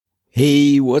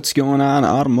Hey, what's going on,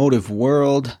 automotive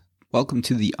world? Welcome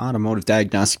to the Automotive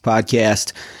Diagnostic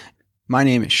Podcast. My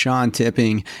name is Sean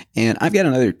Tipping, and I've got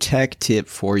another tech tip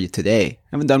for you today. I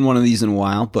haven't done one of these in a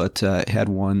while, but I had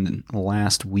one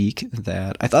last week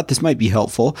that I thought this might be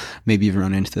helpful. Maybe you've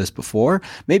run into this before.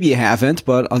 Maybe you haven't,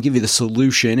 but I'll give you the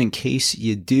solution in case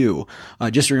you do.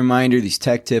 Just a reminder, these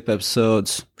tech tip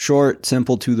episodes, short,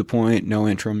 simple, to the point, no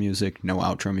intro music, no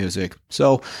outro music.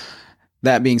 So,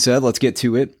 that being said, let's get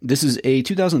to it. This is a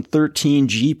 2013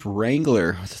 Jeep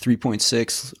Wrangler with a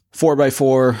 3.6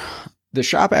 4x4. The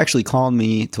shop actually called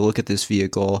me to look at this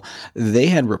vehicle. They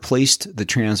had replaced the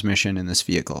transmission in this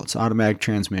vehicle. It's automatic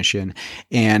transmission,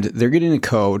 and they're getting a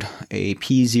code, a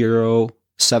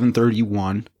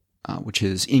P0731, which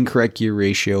is incorrect gear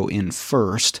ratio in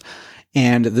first.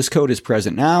 And this code is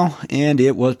present now, and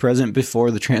it was present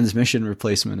before the transmission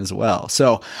replacement as well.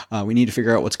 So we need to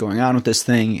figure out what's going on with this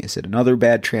thing. Is it another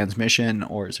bad transmission,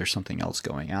 or is there something else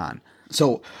going on?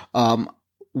 So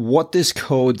what this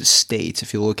code states,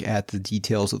 if you look at the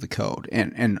details of the code,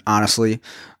 and honestly,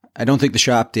 I don't think the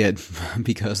shop did,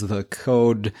 because the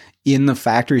code in the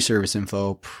factory service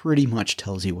info pretty much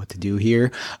tells you what to do here.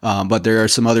 But there are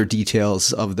some other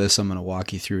details of this I'm going to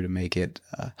walk you through to make it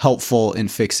helpful in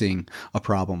fixing a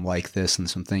problem like this and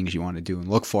some things you want to do and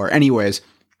look for. Anyways,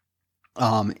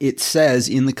 it says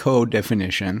in the code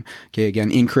definition, okay,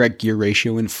 again, incorrect gear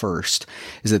ratio in first,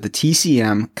 is that the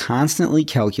TCM constantly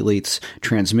calculates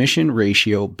transmission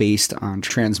ratio based on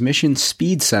transmission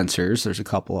speed sensors. There's a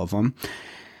couple of them.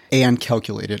 And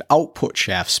calculated output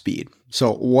shaft speed.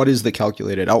 So what is the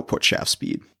calculated output shaft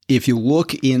speed? If you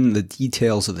look in the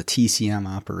details of the TCM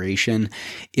operation,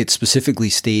 it specifically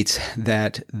states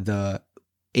that the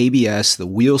ABS, the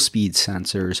wheel speed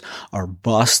sensors, are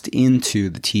bussed into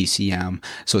the TCM.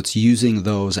 So it's using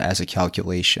those as a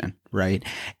calculation, right?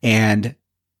 And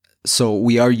so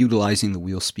we are utilizing the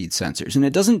wheel speed sensors, and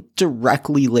it doesn't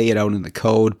directly lay it out in the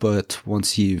code, but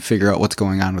once you figure out what's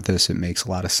going on with this, it makes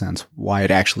a lot of sense why it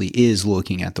actually is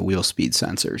looking at the wheel speed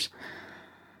sensors.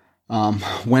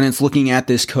 When it's looking at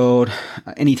this code,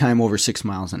 anytime over 6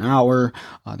 miles an hour,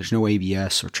 there's no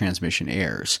ABS or transmission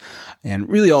errors. And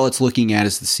really all it's looking at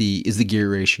is to see, is the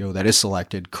gear ratio that is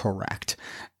selected correct?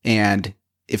 And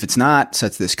if it's not,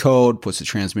 sets this code, puts the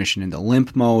transmission into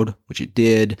limp mode, which it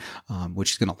did,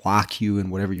 which is going to lock you in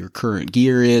whatever your current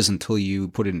gear is until you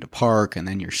put it into park, and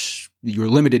then you're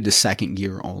limited to second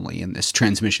gear only in this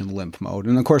transmission limp mode.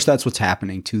 And of course, that's what's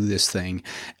happening to this thing.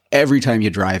 Every time you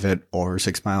drive it over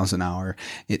 6 miles an hour,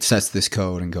 it sets this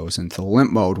code and goes into the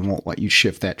limp mode and won't let you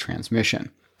shift that transmission.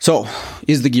 So,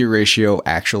 is the gear ratio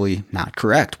actually not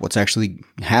correct? What's actually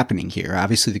happening here?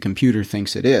 Obviously, the computer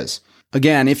thinks it is.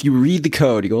 Again, if you read the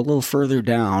code, you go a little further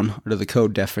down to the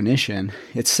code definition,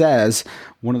 it says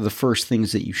one of the first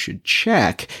things that you should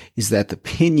check is that the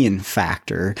pinion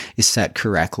factor is set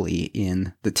correctly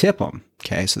in the TIPM.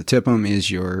 Okay, so the TIPM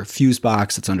is your fuse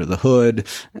box that's under the hood.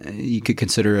 You could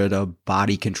consider it a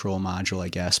body control module, I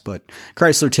guess, but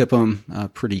Chrysler TIPM, a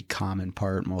pretty common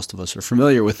part. Most of us are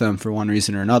familiar with them for one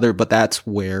reason or another, but that's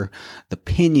where the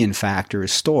pinion factor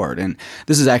is stored. And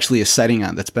this is actually a setting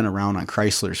that's been around on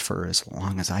Chryslers for as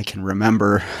long as I can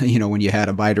remember. You know, when you had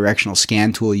a bidirectional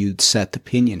scan tool, you'd set the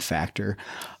pinion factor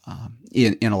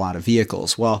in a lot of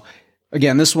vehicles. Well,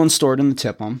 again, this one's stored in the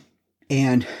TIPM,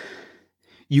 and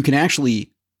you can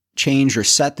actually change or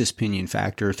set this pinion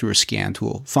factor through a scan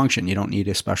tool function. You don't need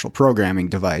a special programming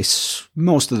device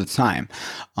most of the time.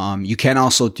 You can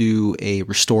also do a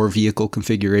restore vehicle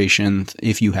configuration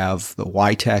if you have the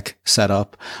YTech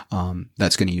setup.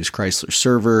 That's going to use Chrysler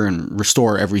Server and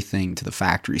restore everything to the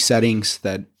factory settings.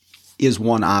 That is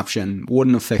one option.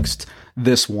 Wouldn't have fixed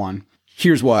this one.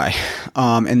 Here's why.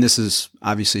 And this is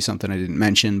obviously something I didn't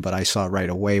mention, but I saw right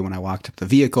away when I walked up the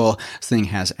vehicle. This thing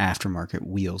has aftermarket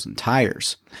wheels and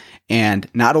tires. And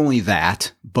not only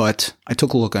that, but I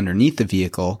took a look underneath the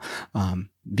vehicle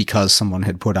because someone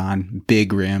had put on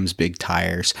big rims, big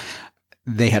tires.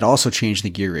 They had also changed the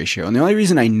gear ratio. And the only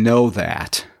reason I know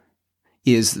that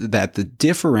is that the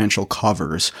differential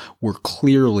covers were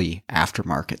clearly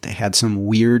aftermarket. They had some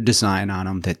weird design on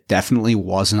them that definitely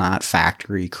was not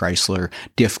factory Chrysler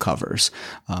diff covers.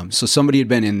 So somebody had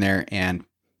been in there and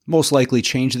most likely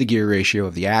changed the gear ratio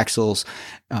of the axles,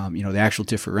 the actual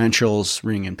differentials,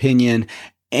 ring and pinion,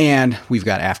 and we've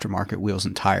got aftermarket wheels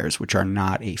and tires, which are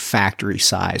not a factory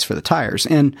size for the tires.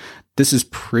 And this is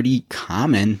pretty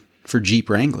common for Jeep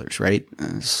Wranglers, right?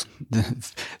 It's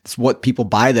what people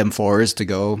buy them for, is to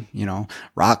go,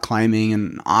 rock climbing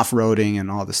and off-roading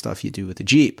and all the stuff you do with the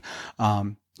Jeep.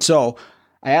 So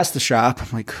I asked the shop, I'm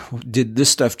like, did this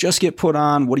stuff just get put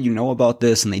on? What do you know about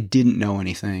this? And they didn't know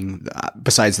anything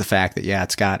besides the fact that, yeah,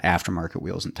 it's got aftermarket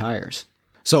wheels and tires.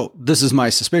 So this is my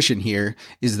suspicion here,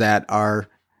 is that our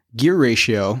gear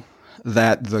ratio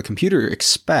that the computer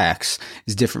expects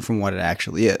is different from what it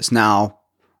actually is. Now,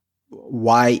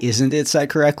 why isn't it set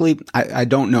correctly? I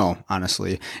don't know,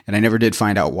 honestly. And I never did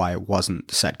find out why it wasn't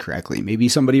set correctly. Maybe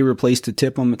somebody replaced a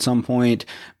TIPM at some point.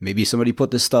 Maybe somebody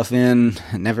put this stuff in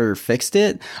and never fixed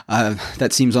it.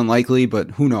 That seems unlikely,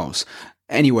 but who knows?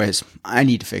 Anyways, I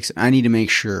need to fix it. I need to make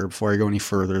sure before I go any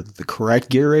further that the correct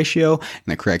gear ratio and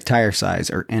the correct tire size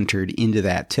are entered into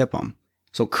that TIPM.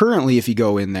 So currently, if you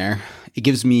go in there, it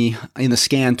gives me, in the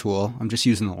scan tool, I'm just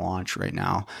using the launch right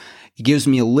now, it gives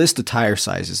me a list of tire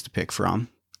sizes to pick from,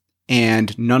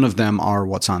 and none of them are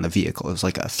what's on the vehicle. It was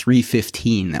like a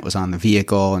 315 that was on the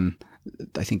vehicle, and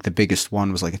I think the biggest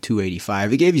one was like a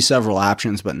 285. It gave you several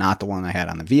options, but not the one I had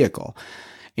on the vehicle.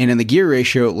 And in the gear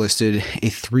ratio, it listed a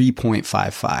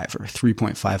 3.55 or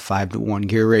 3.55 to 1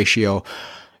 gear ratio.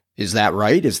 Is that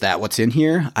right? Is that what's in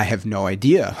here? I have no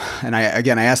idea. And I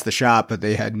asked the shop, but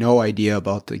they had no idea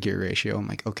about the gear ratio. I'm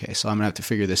like, okay, so I'm going to have to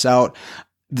figure this out.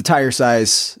 The tire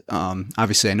size,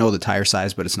 obviously I know the tire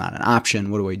size, but it's not an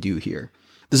option. What do I do here?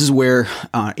 This is where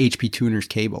HP Tuner's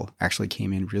cable actually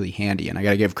came in really handy. And I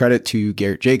got to give credit to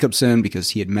Garrett Jacobson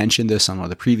because he had mentioned this on one of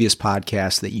the previous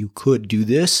podcasts that you could do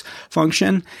this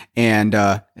function. And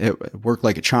it worked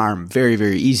like a charm. Very,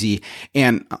 very easy.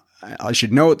 And I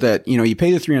should note that, you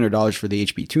pay the $300 for the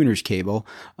HP Tuner's cable.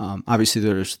 Obviously,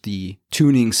 there's the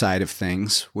tuning side of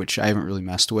things, which I haven't really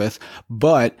messed with,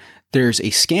 but there's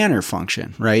a scanner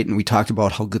function, right? And we talked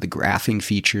about how good the graphing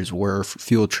features were for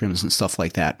fuel trims and stuff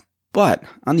like that. But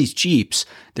on these Jeeps,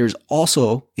 there's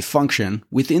also a function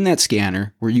within that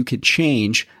scanner where you can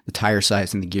change the tire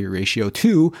size and the gear ratio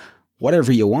to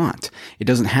whatever you want. It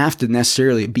doesn't have to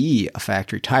necessarily be a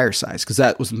factory tire size, because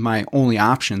that was my only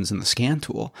options in the scan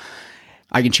tool.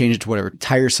 I can change it to whatever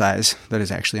tire size that is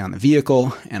actually on the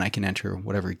vehicle, and I can enter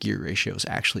whatever gear ratio is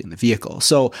actually in the vehicle.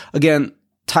 So again,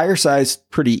 tire size,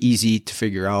 pretty easy to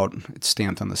figure out. It's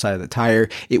stamped on the side of the tire.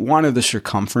 It wanted the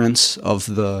circumference of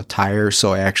the tire,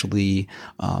 so I actually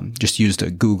just used a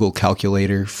Google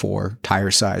calculator for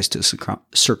tire size to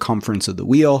circumference of the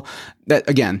wheel. That,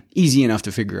 again, easy enough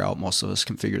to figure out. Most of us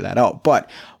can figure that out. But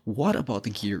what about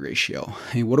the gear ratio?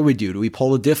 Hey, what do we do? Do we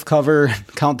pull the diff cover,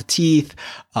 count the teeth?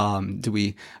 Do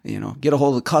we, get a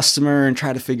hold of the customer and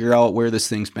try to figure out where this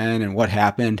thing's been and what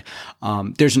happened?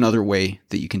 There's another way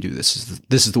that you can do this.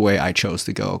 This is the way I chose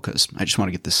to go because I just want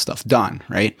to get this stuff done,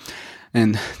 right?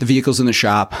 And the vehicle's in the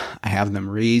shop. I have them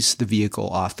raise the vehicle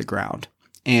off the ground.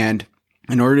 And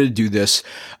in order to do this,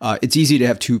 it's easy to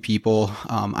have two people.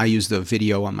 I use the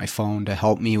video on my phone to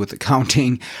help me with the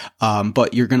counting,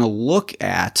 but you're going to look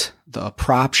at the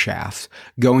prop shaft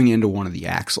going into one of the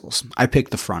axles. I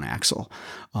picked the front axle.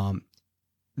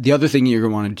 The other thing you're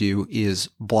going to want to do is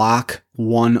block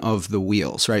one of the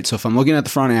wheels, right? So if I'm looking at the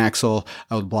front axle,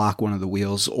 I would block one of the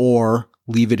wheels or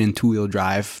leave it in two-wheel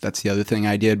drive. That's the other thing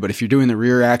I did. But if you're doing the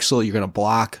rear axle, you're going to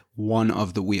block one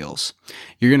of the wheels.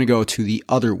 You're going to go to the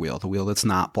other wheel, the wheel that's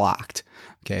not blocked.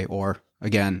 Okay. Or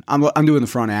again, I'm doing the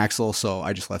front axle, so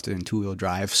I just left it in two-wheel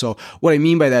drive. So what I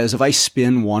mean by that is if I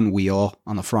spin one wheel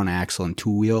on the front axle and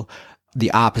two-wheel,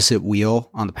 the opposite wheel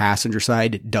on the passenger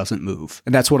side doesn't move.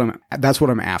 And that's what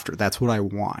I'm after. That's what I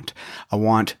want. I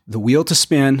want the wheel to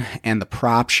spin and the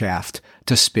prop shaft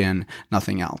to spin,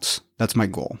 nothing else. That's my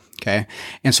goal. Okay.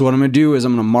 And so what I'm going to do is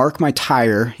I'm going to mark my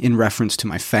tire in reference to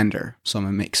my fender. So I'm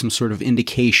going to make some sort of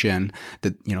indication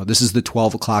that, this is the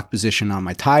 12 o'clock position on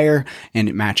my tire and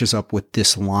it matches up with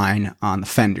this line on the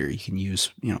fender. You can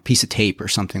use, a piece of tape or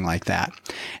something like that.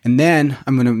 And then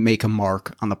I'm going to make a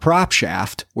mark on the prop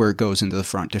shaft where it goes into the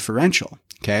front differential.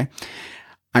 Okay.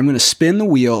 I'm going to spin the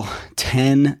wheel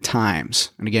 10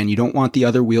 times. And again, you don't want the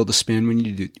other wheel to spin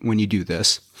when you do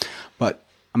this, but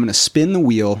I'm going to spin the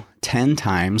wheel 10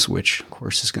 times, which of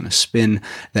course is going to spin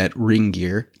that ring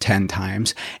gear 10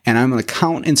 times. And I'm going to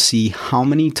count and see how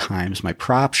many times my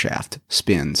prop shaft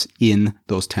spins in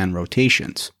those 10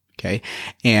 rotations. Okay.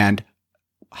 And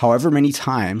however many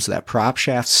times that prop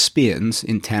shaft spins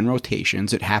in 10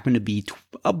 rotations, it happened to be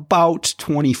about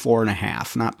 24 and a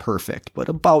half, not perfect, but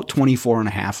about 24 and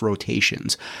a half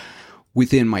rotations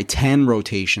within my 10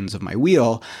 rotations of my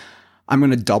wheel. I'm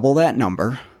going to double that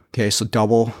number. Okay, so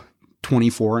double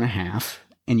 24 and a half,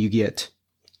 and you get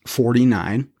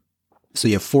 49. So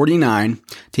you have 49,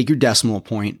 take your decimal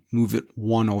point, move it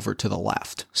 1 over to the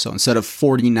left. So instead of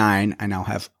 49, I now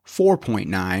have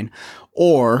 4.9,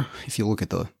 or if you look at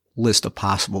the list of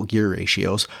possible gear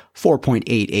ratios,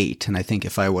 4.88. And I think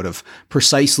if I would have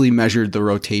precisely measured the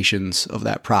rotations of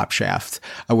that prop shaft,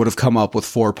 I would have come up with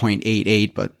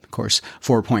 4.88, but of course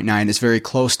 4.9 is very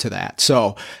close to that.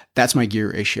 So that's my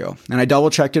gear ratio. And I double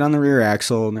checked it on the rear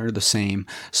axle and they're the same.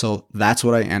 So that's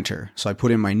what I enter. So I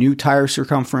put in my new tire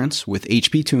circumference with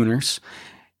HP tuners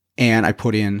and I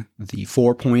put in the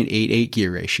 4.88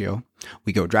 gear ratio.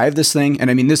 We go drive this thing. And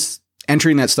I mean,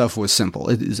 entering that stuff was simple.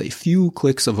 It is a few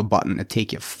clicks of a button. It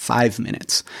take you 5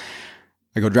 minutes.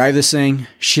 I go drive this thing,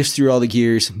 shifts through all the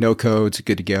gears, no codes,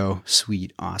 good to go.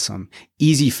 Sweet, awesome,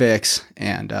 easy fix.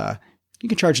 And, you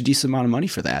can charge a decent amount of money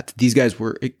for that. These guys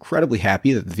were incredibly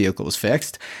happy that the vehicle was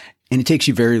fixed. And it takes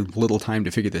you very little time to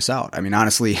figure this out. I mean,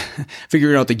 honestly,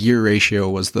 figuring out the gear ratio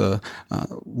was the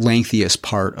lengthiest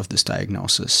part of this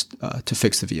diagnosis to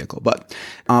fix the vehicle. But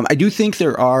I do think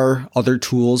there are other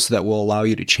tools that will allow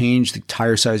you to change the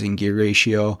tire size and gear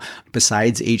ratio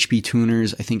besides HP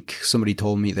tuners. I think somebody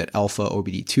told me that Alpha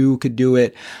OBD2 could do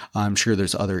it. I'm sure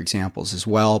there's other examples as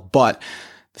well. But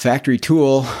the factory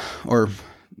tool, or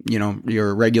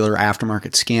your regular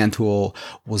aftermarket scan tool,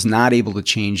 was not able to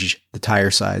change the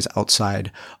tire size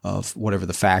outside of whatever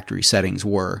the factory settings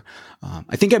were.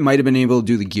 I think I might have been able to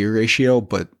do the gear ratio,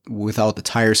 but without the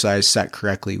tire size set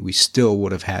correctly, we still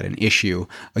would have had an issue,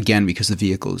 again, because the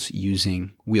vehicle is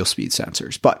using wheel speed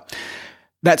sensors. But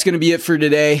that's going to be it for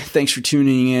today. Thanks for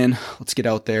tuning in. Let's get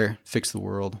out there, fix the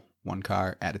world, one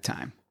car at a time.